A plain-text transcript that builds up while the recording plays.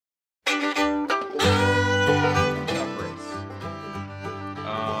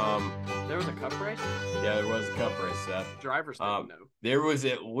drivers didn't know. There was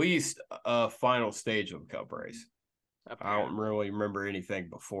at least a final stage of the Cup race. Apparently. I don't really remember anything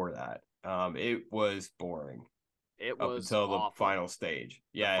before that. It was boring. It Up was until awful. the final stage.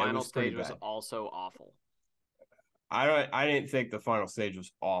 The Yeah, it final was pretty stage was bad. also awful. I didn't think the final stage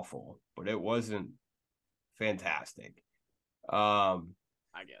was awful, but it wasn't fantastic. I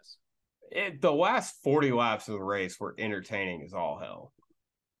guess. The last 40 laps of the race were entertaining as all hell.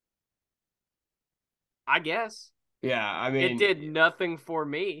 I guess. Yeah, I mean, it did nothing for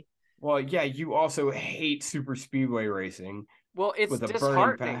me. Well, yeah, you also hate super speedway racing. Well, it's with a burning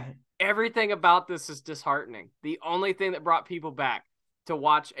disheartening. Everything about this is disheartening. The only thing that brought people back to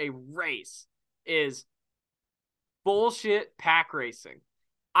watch a race is bullshit pack racing.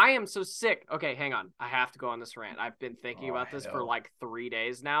 I am so sick. Okay, hang on. I have to go on this rant. I've been thinking about this for like 3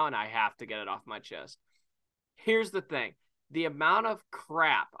 days now, and I have to get it off my chest. Here's the thing. The amount of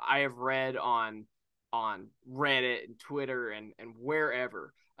crap I have read on Reddit and Twitter and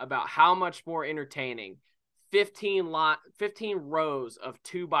wherever about how much more entertaining 15 rows of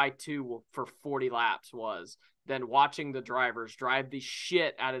 2x2 for 40 laps was than watching the drivers drive the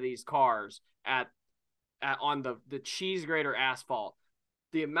shit out of these cars on the cheese grater asphalt.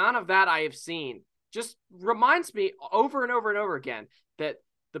 The amount of that I have seen just reminds me over and over and over again that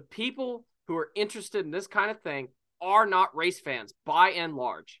the people who are interested in this kind of thing are not race fans by and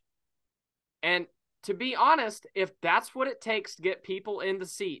large. And to be honest, if that's what it takes to get people in the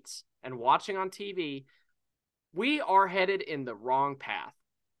seats and watching on TV, we are headed in the wrong path.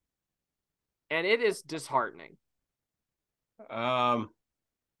 And it is disheartening. I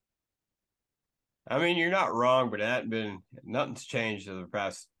mean, you're not wrong, but nothing's changed in the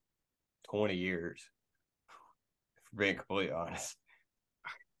past 20 years, for being completely honest.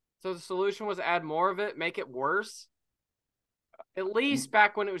 So the solution was add more of it, make it worse? At least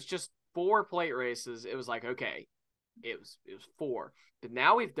back when it was just 4 plate races, it was like, okay, it was 4. But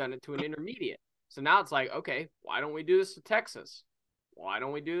now we've done it to an intermediate. So now it's like, okay, why don't we do this to Texas? Why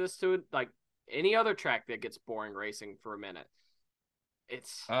don't we do this to like any other track that gets boring racing for a minute?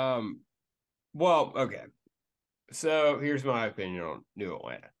 It's well, okay. So here's my opinion on New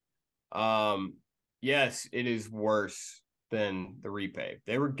Atlanta. Yes, it is worse than the repave.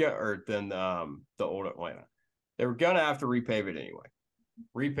 They were than the old Atlanta. They were gonna have to repave it anyway.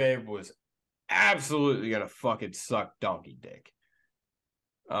 Repave was absolutely gonna fucking suck donkey dick.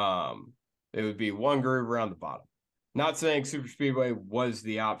 It would be one groove around the bottom. Not saying super speedway was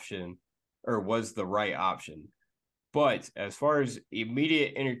the option or was the right option, but as far as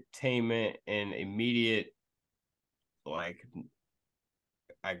immediate entertainment and immediate, like,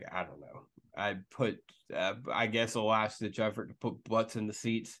 I don't know. I'd put, I guess, a last ditch effort to put butts in the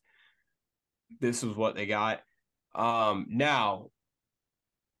seats. This was what they got. Now,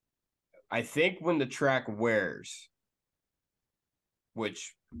 I think when the track wears,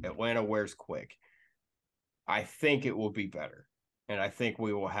 which Atlanta wears quick, I think it will be better. And I think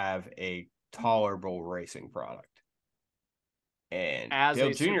we will have a tolerable racing product. And as Dale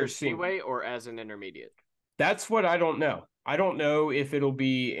a Jr. super speedway or as an intermediate. That's what I don't know. I don't know if it'll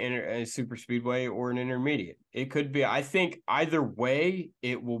be in a super speedway or an intermediate. It could be. I think either way,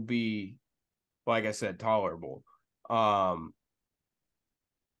 it will be, like I said, tolerable.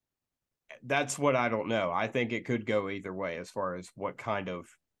 That's what I don't know. I think it could go either way as far as what kind of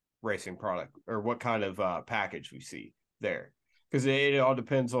racing product or what kind of package we see there, because it all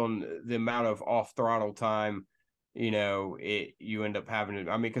depends on the amount of off throttle time. You end up having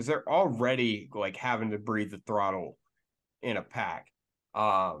to. I mean, because they're already like having to breathe the throttle in a pack.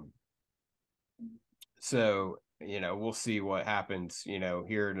 So we'll see what happens.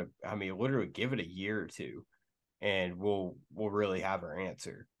 Here I mean, literally give it a year or two, and we'll really have our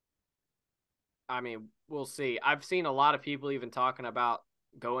answer. I mean, we'll see. I've seen a lot of people even talking about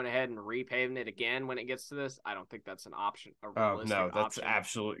going ahead and repaving it again when it gets to this. I don't think that's an option. Oh no, that's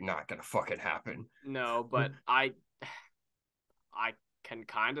absolutely not gonna fucking happen. No, but I can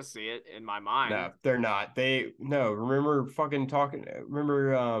kind of see it in my mind. No, they're not. Remember fucking talking.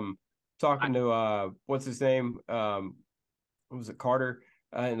 Remember talking to what's his name? What was it, Carter?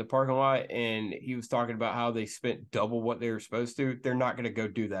 In the parking lot, and he was talking about how they spent double what they were supposed to. They're not going to go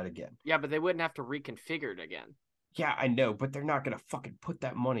do that again. Yeah, but they wouldn't have to reconfigure it again. Yeah, I know, but they're not going to fucking put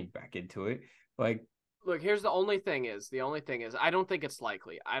that money back into it. Like, look, here's the only thing is, I don't think it's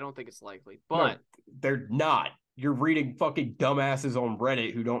likely. But no, they're not. You're reading fucking dumbasses on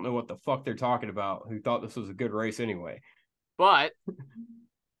Reddit who don't know what the fuck they're talking about, who thought this was a good race anyway. But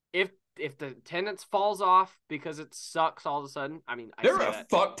if the attendance falls off because it sucks all of a sudden, I mean, there are a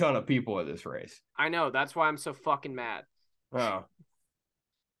fuck ton of people at this race. I know. That's why I'm so fucking mad. Oh.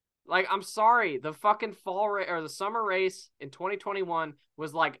 Like, I'm sorry, the fucking or the summer race in 2021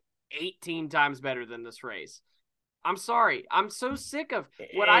 was like 18 times better than this race. I'm sorry. I'm so sick of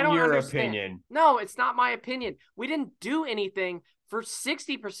what I In don't your understand. opinion. No, it's not my opinion. We didn't do anything for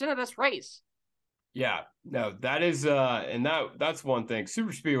 60% of this race. Yeah, no, that is and that's one thing.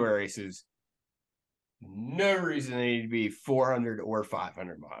 Super speedway races, no reason they need to be 400 or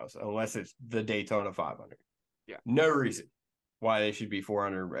 500 miles unless it's the Daytona 500. Yeah. No reason why they should be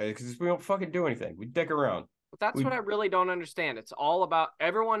 400 because we don't fucking do anything. We dick around. But that's what I really don't understand. It's all about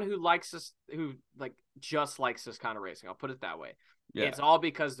everyone who likes this, who like just likes this kind of racing. I'll put it that way. Yeah. It's all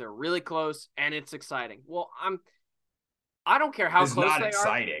because they're really close and it's exciting. Well, I don't care how it's close not they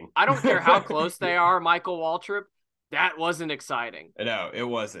exciting. are. I don't care how close they are, Michael Waltrip. That wasn't exciting. No, it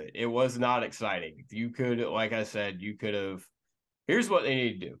wasn't. It was not exciting. You could, like I said, you could have. Here's what they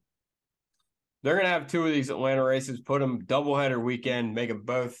need to do. They're gonna have two of these Atlanta races. Put them doubleheader weekend. Make them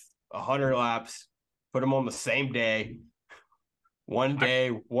both 100 laps. Put them on the same day. One day,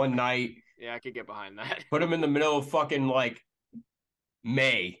 one night. Yeah, I could get behind that. Put them in the middle of fucking like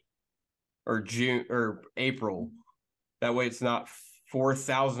May or June or April. That way it's not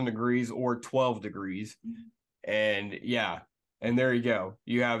 4,000 degrees or 12 degrees. And yeah, and there you go.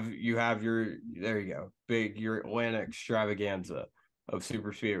 You have your there you go. Your Atlanta extravaganza of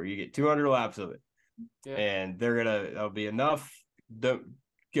super speedway. You get 200 laps of it. Yeah. And that'll be enough. Don't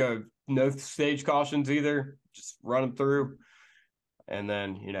go no stage cautions either. Just run them through and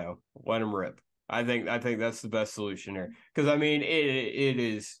then, let them rip. I think that's the best solution here. Because I mean, it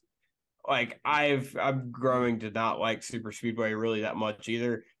is like I'm growing to not like super speedway really that much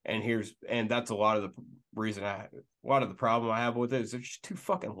either. And that's a lot of the problem I have with it is they're just too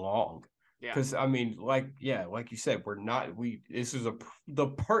fucking long. Yeah. Because I mean, like you said,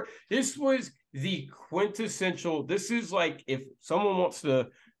 this was the quintessential. This is like if someone wants to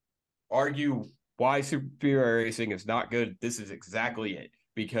argue why super speedway racing is not good, this is exactly it.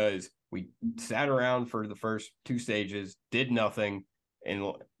 Because we sat around for the first two stages, did nothing,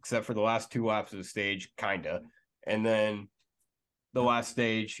 and except for the last two laps of the stage, kinda, and then the last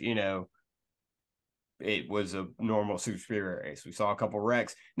stage, it was a normal super speedway race. We saw a couple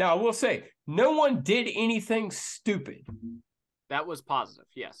wrecks. Now, I will say, no one did anything stupid. That was positive,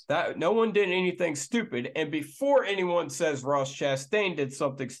 yes. That no one did anything stupid. And before anyone says Ross Chastain did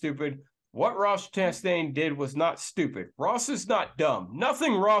something stupid, what Ross Chastain did was not stupid. Ross is not dumb.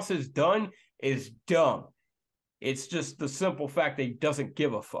 Nothing Ross has done is dumb. It's just the simple fact that he doesn't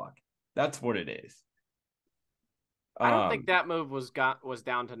give a fuck. That's what it is. I don't think that move was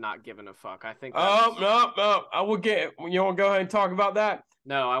down to not giving a fuck. I think. No. I will get. You want to go ahead and talk about that?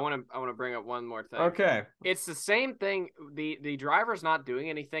 No, I want to bring up one more thing. Okay. It's the same thing. The driver's not doing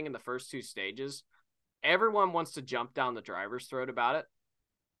anything in the first two stages. Everyone wants to jump down the driver's throat about it,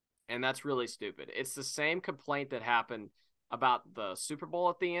 and that's really stupid. It's the same complaint that happened about the Super Bowl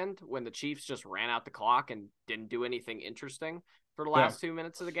at the end when the Chiefs just ran out the clock and didn't do anything interesting for the last 2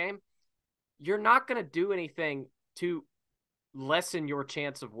 minutes of the game. You're not going to do anything to lessen your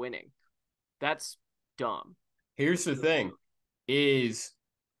chance of winning. That's dumb. Here's the thing is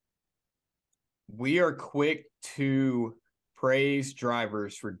we are quick to praise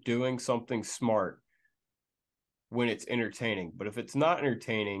drivers for doing something smart when it's entertaining. But if it's not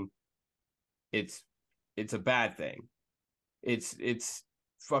entertaining, it's a bad thing. It's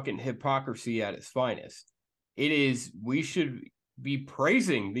fucking hypocrisy at its finest. It is, we should be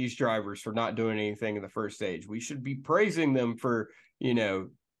praising these drivers for not doing anything in the first stage. We should be praising them for,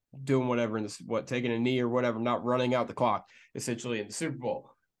 doing whatever in taking a knee or whatever, not running out the clock, essentially in the Super Bowl.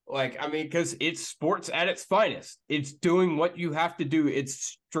 Like, I mean, because it's sports at its finest. It's doing what you have to do.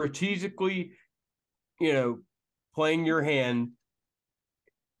 It's strategically, playing your hand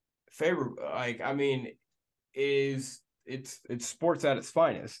favor. Like, I mean, it's sports at its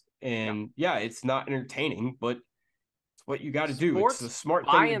finest. And yeah, it's not entertaining, but it's what you got to do. It's a smart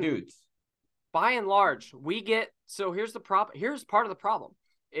thing to do. By and large, here's the problem. Here's part of the problem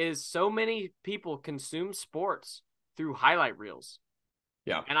is so many people consume sports through highlight reels.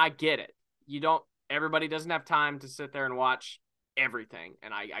 Yeah. And I get it. Everybody doesn't have time to sit there and watch everything.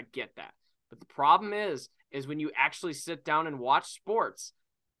 And I get that. But the problem is when you actually sit down and watch sports,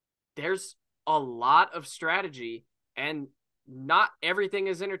 there's a lot of strategy and not everything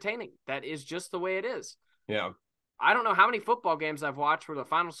is entertaining. That is just the way it is. Yeah. I don't know how many football games I've watched where the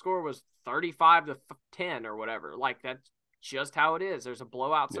final score was 35-10 or whatever. Like, that's just how it is. There's a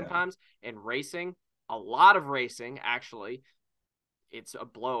blowout sometimes. And racing, a lot of racing, actually, it's a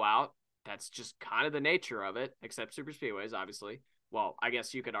blowout. That's just kind of the nature of it, except super speedways, obviously. Well, I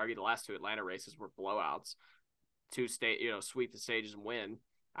guess you could argue the last two Atlanta races were blowouts. Sweep the stages and win.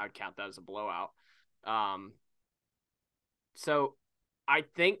 I would count that as a blowout. So I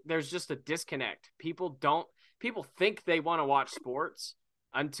think there's just a disconnect. People think they want to watch sports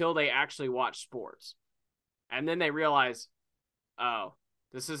until they actually watch sports. And then they realize, oh,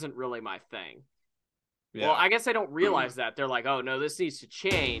 this isn't really my thing. Yeah. Well, I guess they don't realize that. They're like, oh, no, this needs to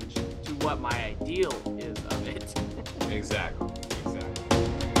change to what my ideal is of it. Exactly.